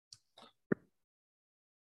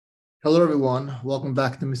Hello, everyone. Welcome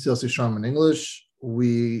back to Mesilas Yesharim in English.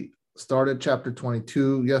 We started chapter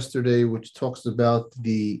 22 yesterday, which talks about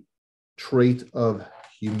the trait of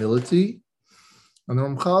humility. And the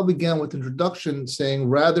Ramchal began with introduction saying,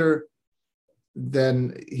 rather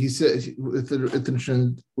than, he said, with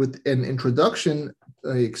an introduction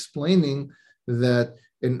explaining that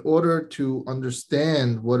in order to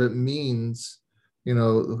understand what it means,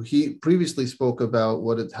 he previously spoke about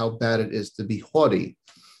how bad it is to be haughty.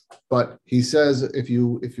 But he says, if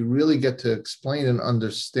you really get to explain and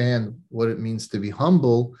understand what it means to be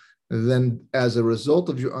humble, then as a result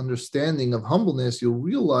of your understanding of humbleness, you'll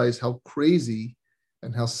realize how crazy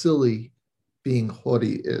and how silly being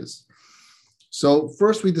haughty is. So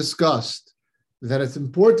first we discussed that it's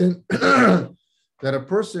important that a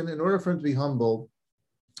person, in order for him to be humble,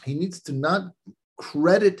 he needs to not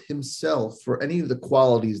credit himself for any of the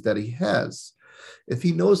qualities that he has. If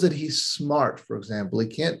he knows that he's smart, for example, he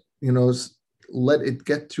can't, let it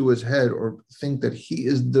get to his head or think that he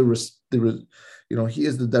is he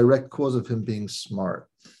is the direct cause of him being smart.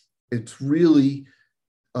 It's really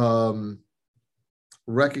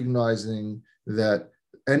recognizing that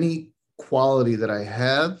any quality that I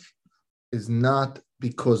have is not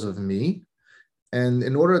because of me. And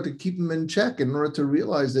in order to keep him in check, in order to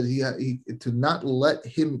realize that he to not let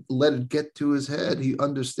it get to his head, he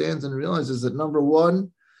understands and realizes that, number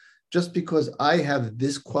one, just because I have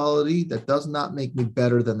this quality, that does not make me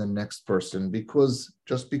better than the next person.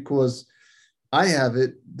 Just because I have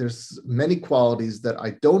it, there's many qualities that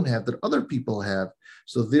I don't have that other people have.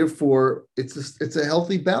 So therefore, it's a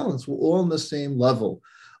healthy balance. We're all on the same level.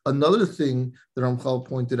 Another thing that Ramchal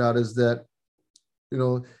pointed out is that,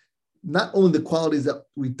 not only the qualities that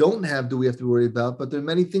we don't have do we have to worry about, but there are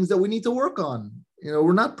many things that we need to work on.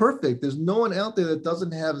 We're not perfect. There's no one out there that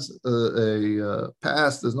doesn't have a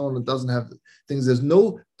past. There's no one that doesn't have things. There's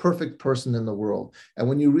no perfect person in the world. And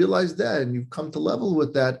when you realize that and you've come to level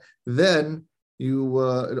with that, then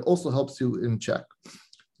it also helps you in check.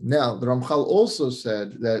 Now, the Ramchal also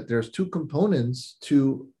said that there's two components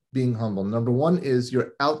to being humble. Number one is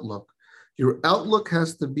your outlook. Your outlook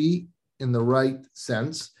has to be in the right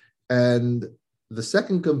sense. And the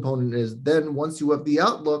second component is then once you have the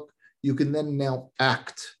outlook, you can then now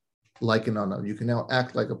act like an unknown. You can now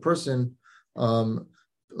act like a person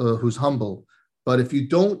who's humble. But if you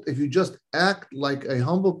just act like a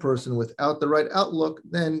humble person without the right outlook,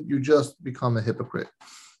 then you just become a hypocrite.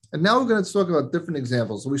 And now we're going to talk about different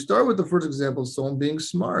examples. So we start with the first example, someone being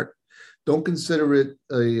smart. Don't consider it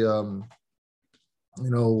don't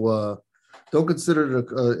consider it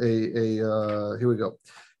here we go.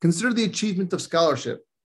 Consider the achievement of scholarship.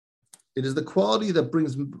 It is the quality that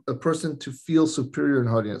brings a person to feel superior in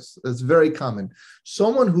haughtiness. It's very common.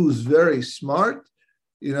 Someone who's very smart,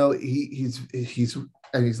 he's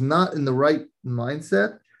not in the right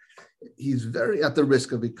mindset. He's very at the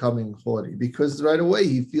risk of becoming haughty because right away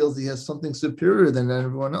he feels he has something superior than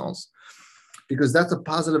everyone else. Because that's a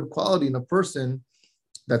positive quality in a person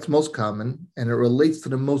that's most common, and it relates to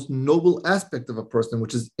the most noble aspect of a person,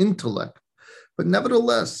 which is intellect. But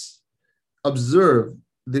nevertheless, observe,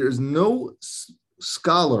 there is no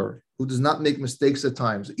scholar who does not make mistakes at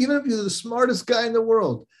times. Even if you're the smartest guy in the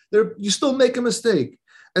world, you still make a mistake.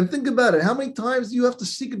 And think about it. How many times do you have to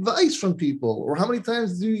seek advice from people? Or how many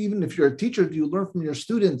times even if you're a teacher, do you learn from your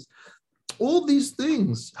students? All these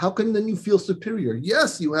things, how can then you feel superior?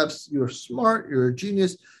 Yes, you're smart, you're a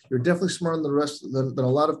genius, you're definitely smarter than a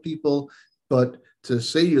lot of people, but to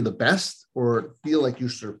say you're the best or feel like you're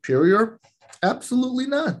superior, absolutely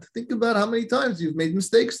not. Think about how many times you've made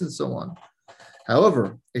mistakes and so on.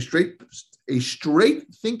 However, a straight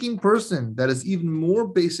thinking person that is even more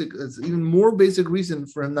basic reason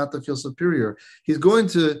for him not to feel superior. He's going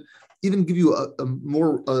to even give you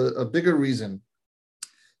a bigger reason.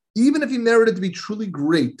 Even if he merited to be truly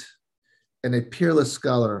great and a peerless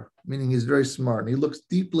scholar, meaning he's very smart, and he looks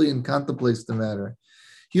deeply and contemplates the matter,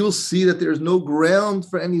 he will see that there is no ground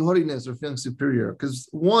for any haughtiness or feeling superior, because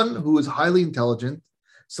one who is highly intelligent,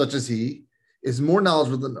 such as he, is more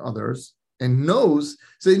knowledgeable than others and knows.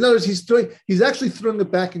 So in other words, he's actually throwing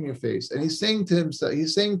it back in your face, and he's saying to himself,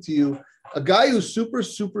 he's saying to you, a guy who's super,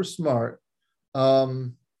 super smart,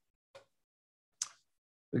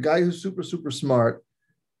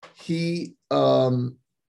 he will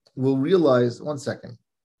realize, one second,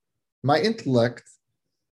 my intellect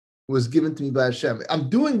was given to me by Hashem. I'm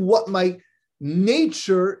doing what my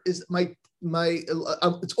nature is,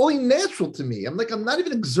 it's only natural to me. I'm not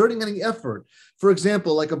even exerting any effort. For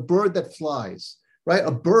example, like a bird that flies. right?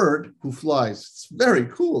 A bird who flies. It's very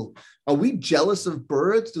cool. Are we jealous of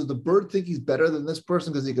birds? Does the bird think he's better than this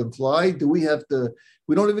person because he can fly? Do we have to?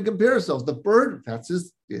 We don't even compare ourselves. The bird, that's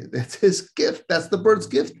his gift. That's the bird's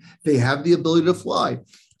gift. They have the ability to fly.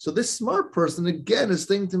 So this smart person, again, is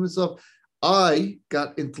thinking to himself, I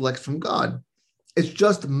got intellect from God. It's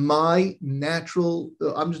just my natural,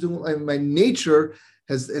 I'm just doing my nature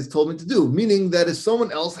has told me to do, meaning that if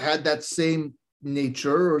someone else had that same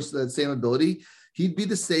nature or that same ability, he'd be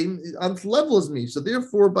the same on level as me. So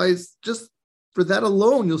therefore, by just for that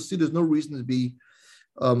alone, you'll see there's no reason to be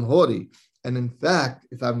haughty. And in fact,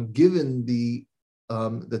 if I'm given the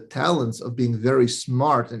talents of being very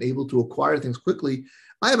smart and able to acquire things quickly,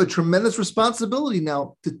 I have a tremendous responsibility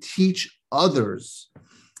now to teach others.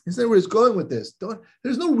 Is that where he's going with this?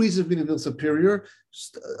 There's no reason for me to feel superior.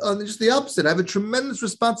 Just the opposite. I have a tremendous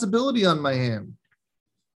responsibility on my hand.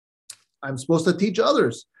 I'm supposed to teach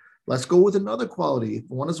others. Let's go with another quality. If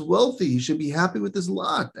one is wealthy, he should be happy with his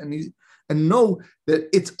lot and know that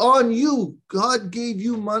it's on you. God gave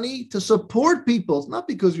you money to support people. It's not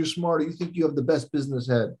because you're smart or you think you have the best business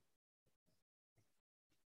head.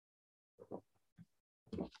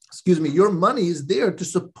 Excuse me, your money is there to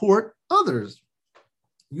support others.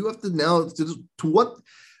 You have to now to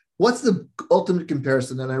what's the ultimate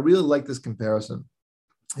comparison? And I really like this comparison.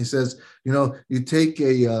 He says, you take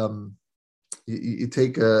a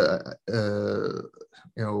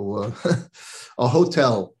a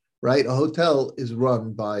hotel, right? A hotel is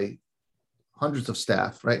run by hundreds of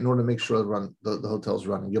staff, right? In order to make sure the hotel's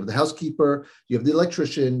running. You have the housekeeper, you have the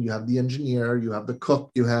electrician, you have the engineer, you have the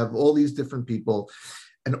cook, you have all these different people,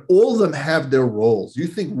 and all of them have their roles. You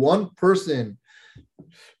think one person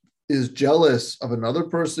is jealous of another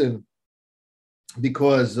person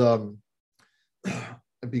because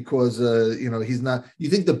he's not. You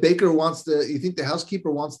think the baker wants to. You think the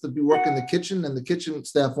housekeeper wants to be working in the kitchen, and the kitchen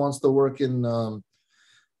staff wants to work in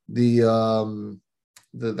the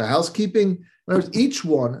housekeeping. Each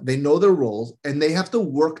one, they know their roles, and they have to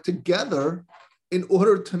work together in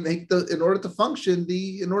order to make the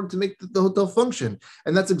hotel function.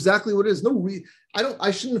 And that's exactly what it is.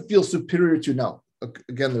 I shouldn't feel superior to now.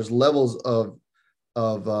 Again, there's levels of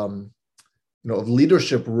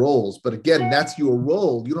leadership roles, but again, that's your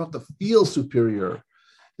role. You don't have to feel superior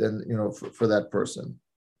than for that person.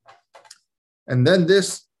 And then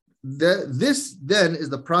this then is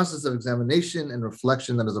the process of examination and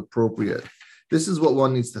reflection that is appropriate. This is what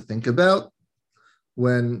one needs to think about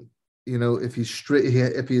when if he's straight,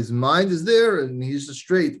 if his mind is there and he's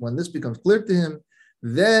straight. When this becomes clear to him,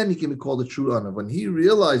 then he can be called a true Anav. When he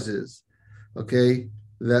realizes,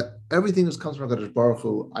 that everything that comes from HaKadosh Baruch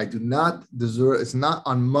Hu, I do not deserve. It's not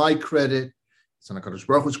on my credit. It's on HaKadosh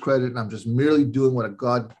Baruch Hu's credit, and I'm just merely doing what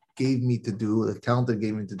God gave me to do, the talent that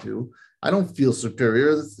gave me to do. I don't feel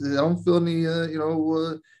superior. I don't feel any,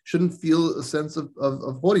 shouldn't feel a sense of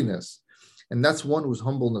haughtiness. And that's one who's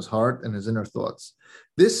humble in his heart and his inner thoughts.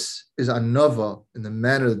 This is anava in the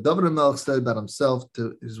manner that David HaMelech said about himself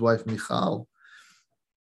to his wife Michal.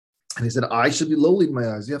 And he said, I should be lowly in my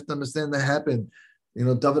eyes. You have to understand that happened.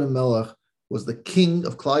 David HaMelech was the king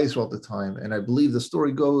of Klal Yisrael at the time. And I believe the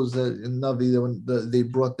story goes that in Navi, when they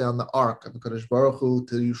brought down the ark of HaKadosh Baruch Hu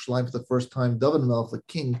to Yerushalayim for the first time, David HaMelech, the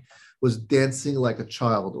king, was dancing like a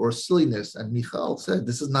child or silliness. And Michal said,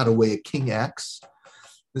 this is not a way a king acts.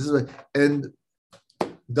 And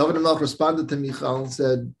David HaMelech responded to Michal and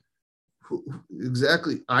said,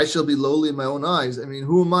 exactly, I shall be lowly in my own eyes. I mean,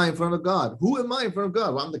 who am I in front of God? Who am I in front of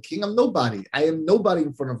God? Well, I'm the king. I'm nobody. I am nobody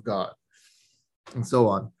in front of God. And so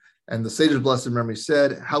on. And the sage's blessed memory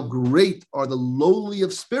said, how great are the lowly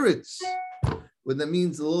of spirits. When that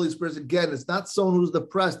means the lowly spirits, again, it's not someone who's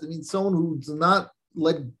depressed. It means someone who does not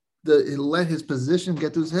let his position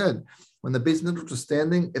get to his head. When the base of was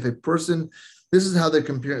standing, if a person, this is how they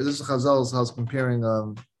compare, this is Chazal's house comparing,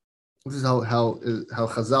 this is how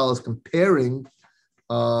Chazal is comparing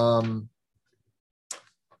an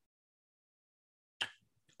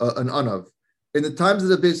Anav. In the times of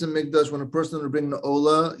the Beis Hamikdash, when a person would bring an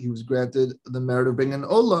Ola, he was granted the merit of bringing an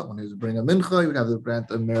Ola. When he was bringing a Mincha, he would have the grant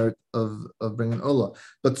of merit of bringing an Ola.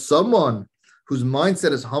 But someone whose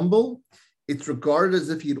mindset is humble, it's regarded as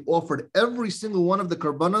if he had offered every single one of the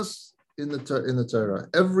Karbanos in the Torah,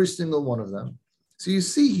 every single one of them. So you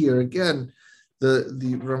see here, again, the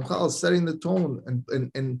Ramchal is setting the tone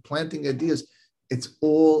and planting ideas. It's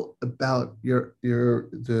all about the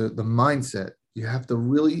mindset. You have to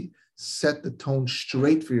really set the tone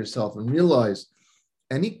straight for yourself and realize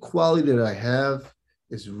any quality that I have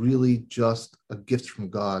is really just a gift from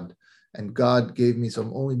God, and God gave me. So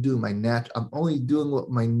I'm only doing what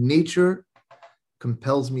my nature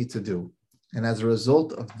compels me to do. And as a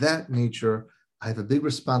result of that nature, I have a big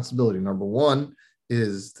responsibility. Number one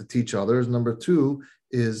is to teach others. Number two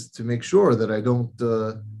is to make sure that I don't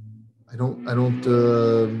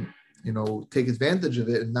take advantage of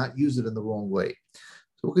it and not use it in the wrong way.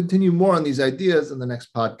 So we'll continue more on these ideas in the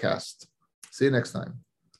next podcast. See you next time.